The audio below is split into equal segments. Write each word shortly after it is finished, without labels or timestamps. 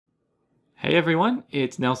Hey everyone,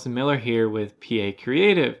 it's Nelson Miller here with PA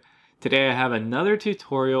Creative. Today I have another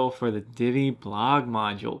tutorial for the Divi Blog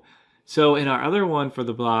module. So in our other one for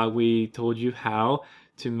the blog, we told you how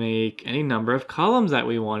to make any number of columns that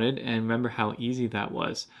we wanted, and remember how easy that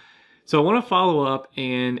was. So I want to follow up,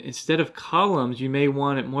 and instead of columns, you may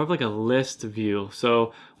want it more of like a list view.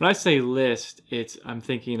 So when I say list, I'm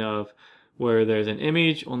thinking of where there's an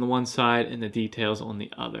image on the one side and the details on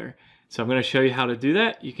the other. So I'm going to show you how to do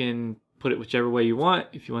that. You can put it whichever way you want.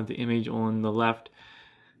 If you want the image on the left,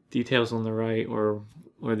 details on the right, or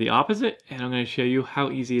the opposite. And I'm going to show you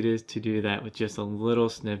how easy it is to do that with just a little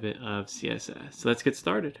snippet of CSS. So let's get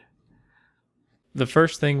started. The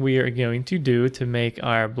first thing we are going to do to make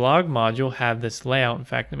our blog module have this layout. In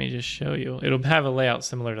fact, let me just show you. It'll have a layout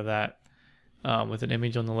similar to that with an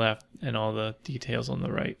image on the left and all the details on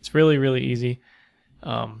the right. It's really, really easy.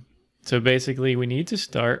 So basically we need to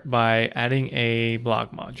start by adding a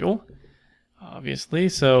blog module, obviously.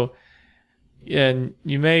 So, and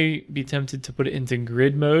you may be tempted to put it into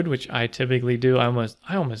grid mode, which I typically do. I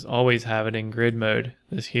almost always have it in grid mode,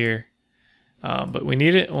 this here. But we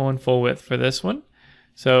need it on full width for this one.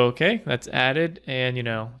 So, okay, that's added, and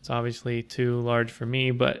it's obviously too large for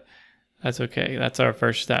me, but that's okay. That's our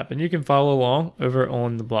first step. And you can follow along over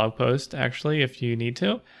on the blog post, actually, if you need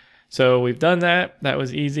to. So we've done that. That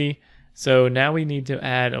was easy. So now we need to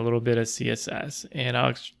add a little bit of CSS, and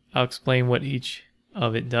I'll explain what each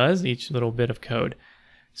of it does, each little bit of code.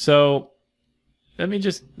 So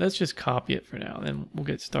let's just copy it for now, then we'll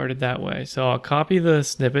get started that way. So I'll copy the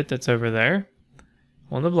snippet that's over there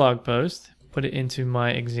on the blog post, put it into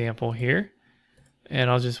my example here, and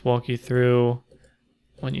I'll just walk you through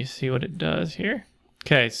when you see what it does here.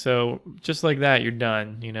 Okay, so just like that, you're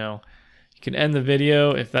done. You can end the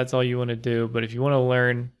video if that's all you want to do, but if you want to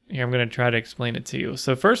learn, here I'm going to try to explain it to you.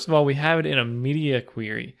 So first of all, we have it in a media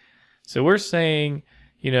query. So we're saying,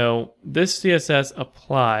 this CSS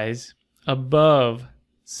applies above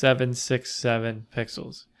 767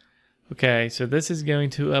 pixels. Okay, so this is going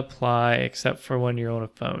to apply except for when you're on a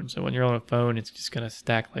phone. So when you're on a phone, it's just going to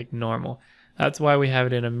stack like normal. That's why we have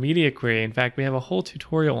it in a media query. In fact, we have a whole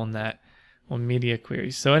tutorial on that, on media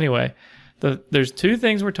queries. So anyway, there's two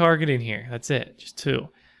things we're targeting here. That's it, just two.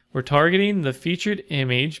 We're targeting the featured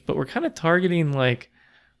image, but we're kind of targeting like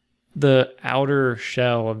the outer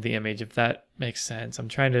shell of the image, if that makes sense. I'm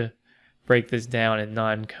trying to break this down in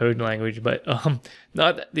non-code language, but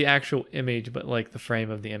not the actual image, but like the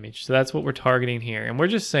frame of the image. So that's what we're targeting here. And we're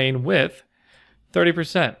just saying width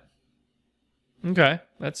 30%. Okay,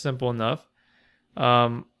 that's simple enough.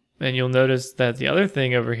 And you'll notice that the other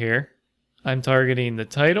thing over here, I'm targeting the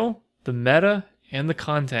title, the meta, and the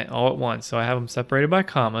content all at once. So I have them separated by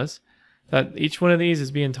commas. That each one of these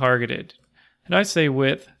is being targeted. And I say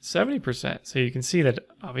width 70%. So you can see that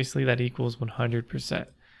obviously that equals 100%.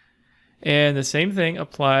 And the same thing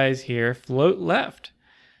applies here, float left.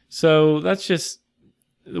 So that's just,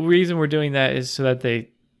 the reason we're doing that is so that they,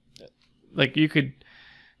 like you could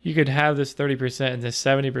have this 30% and this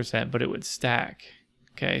 70%, but it would stack.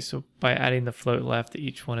 Okay, so by adding the float left to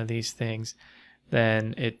each one of these things,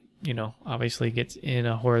 then it, obviously gets in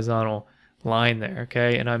a horizontal line there,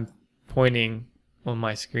 okay? And I'm pointing on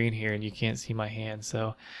my screen here and you can't see my hand,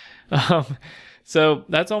 so so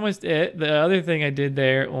that's almost it. The other thing I did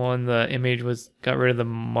there on the image was got rid of the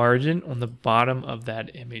margin on the bottom of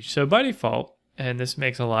that image. So by default, and this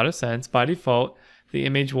makes a lot of sense, by default, the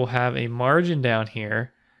image will have a margin down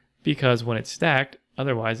here because when it's stacked,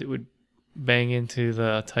 otherwise it would bang into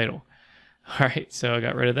the title. All right, so I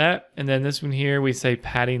got rid of that. And then this one here, we say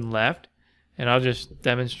padding left, and I'll just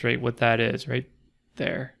demonstrate what that is right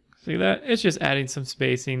there. See that? It's just adding some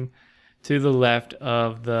spacing to the left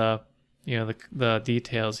of the, the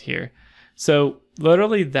details here. So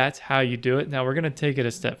literally that's how you do it. Now we're going to take it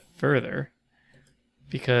a step further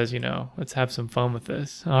because, let's have some fun with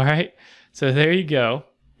this. All right, so there you go.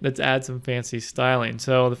 Let's add some fancy styling.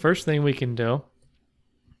 So the first thing we can do,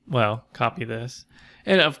 well, copy this.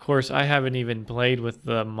 And of course, I haven't even played with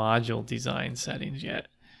the module design settings yet.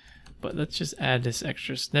 But let's just add this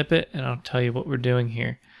extra snippet and I'll tell you what we're doing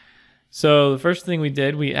here. So the first thing we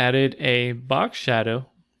did, we added a box shadow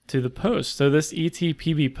to the post. So this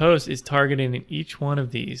ETPB post is targeting in each one of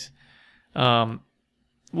these. What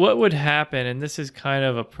would happen, and this is kind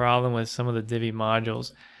of a problem with some of the Divi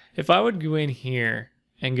modules, if I would go in here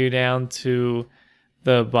and go down to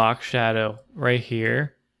the box shadow right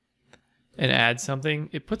here, and add something,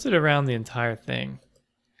 it puts it around the entire thing.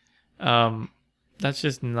 That's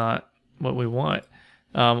just not what we want.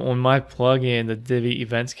 On my plugin, the Divi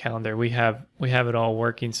events calendar, we have it all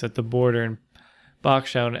working so that the border and box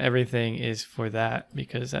shadow and everything is for that,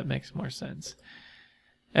 because that makes more sense.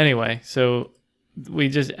 Anyway, so we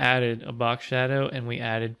just added a box shadow and we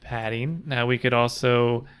added padding. Now we could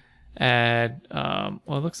also add, well,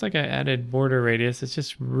 it looks like I added border radius. It's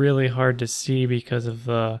just really hard to see because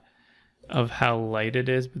of how light it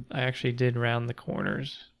is, but I actually did round the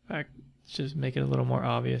corners. In fact, let's just make it a little more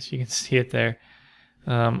obvious. You can see it there.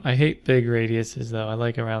 I hate big radiuses though. I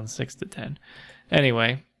like around 6 to 10.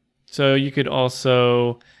 Anyway, so you could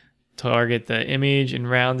also target the image and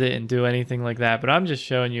round it and do anything like that, but I'm just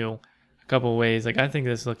showing you a couple ways. Like, I think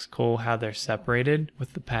this looks cool how they're separated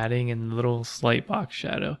with the padding and the little slight box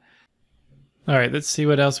shadow. All right, let's see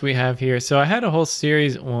what else we have here. So I had a whole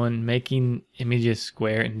series on making images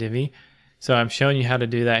square in Divi. So I'm showing you how to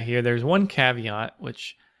do that here. There's one caveat,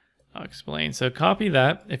 which I'll explain. So copy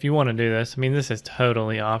that if you want to do this. I mean, this is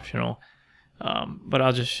totally optional, but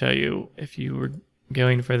I'll just show you if you were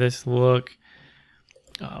going for this look.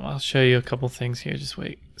 I'll show you a couple things here. Just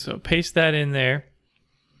wait. So paste that in there.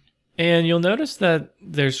 And you'll notice that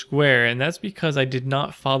they're square, and that's because I did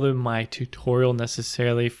not follow my tutorial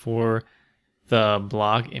necessarily for the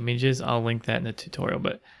blog images. I'll link that in the tutorial,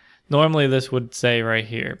 but normally this would say right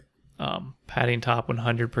here, padding top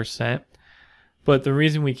 100%. But the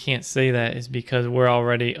reason we can't say that is because we're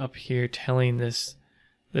already up here telling this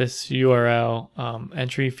URL,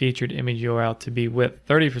 entry featured image URL, to be width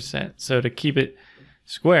 30%. So to keep it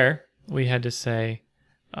square, we had to say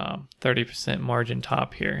 30% margin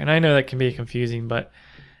top here. And I know that can be confusing, but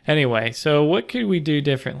anyway, so what could we do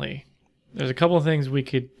differently? There's a couple of things we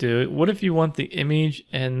could do. What if you want the image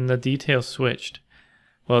and the detail switched?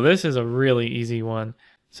 Well, this is a really easy one.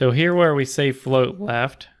 So here where we say float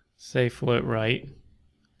left, say float right,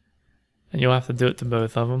 and you'll have to do it to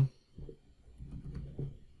both of them.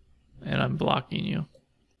 And I'm blocking you.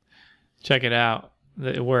 Check it out.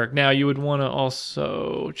 It worked. Now you would want to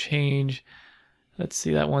also change, let's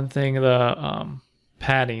see that one thing, the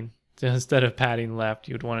padding. So instead of padding left,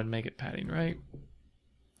 you would want to make it padding right.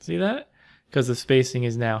 See that? Because the spacing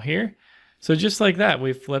is now here. So just like that,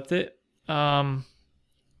 we flipped it.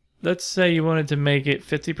 Let's say you wanted to make it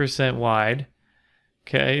 50% wide.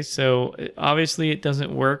 Okay, so obviously it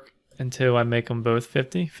doesn't work until I make them both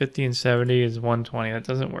 50. 50 and 70 is 120. That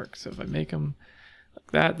doesn't work. So if I make them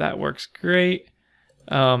like that, that works great.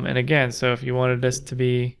 And again, so if you wanted this to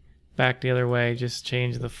be back the other way, just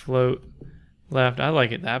change the float left. I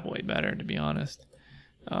like it that way better, to be honest.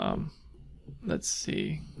 Let's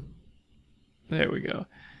see. There we go.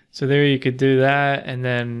 So there you could do that, and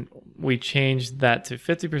then we changed that to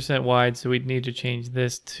 50% wide, so we'd need to change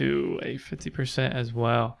this to a 50% as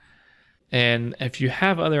well. And if you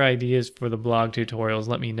have other ideas for the blog tutorials,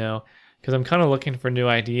 let me know, because I'm kind of looking for new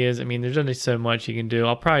ideas. I mean, there's only so much you can do.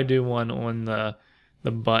 I'll probably do one on the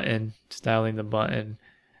button, styling the button.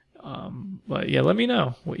 But yeah, let me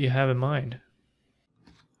know what you have in mind.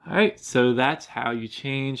 All right, so that's how you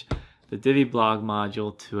change the Divi Blog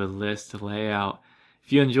module to a list layout.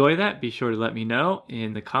 If you enjoy that, be sure to let me know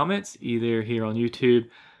in the comments, either here on YouTube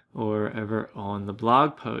or over on the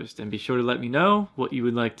blog post. And be sure to let me know what you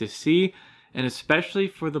would like to see, and especially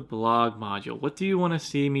for the blog module. What do you want to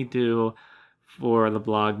see me do for the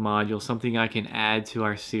blog module? Something I can add to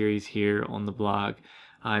our series here on the blog.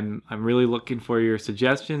 I'm really looking for your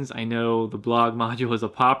suggestions. I know the blog module is a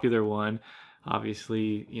popular one.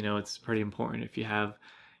 Obviously, you know, it's pretty important if you have,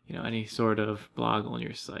 you know, any sort of blog on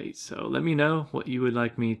your site. So let me know what you would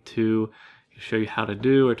like me to show you how to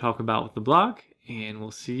do or talk about with the blog, and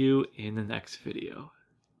we'll see you in the next video.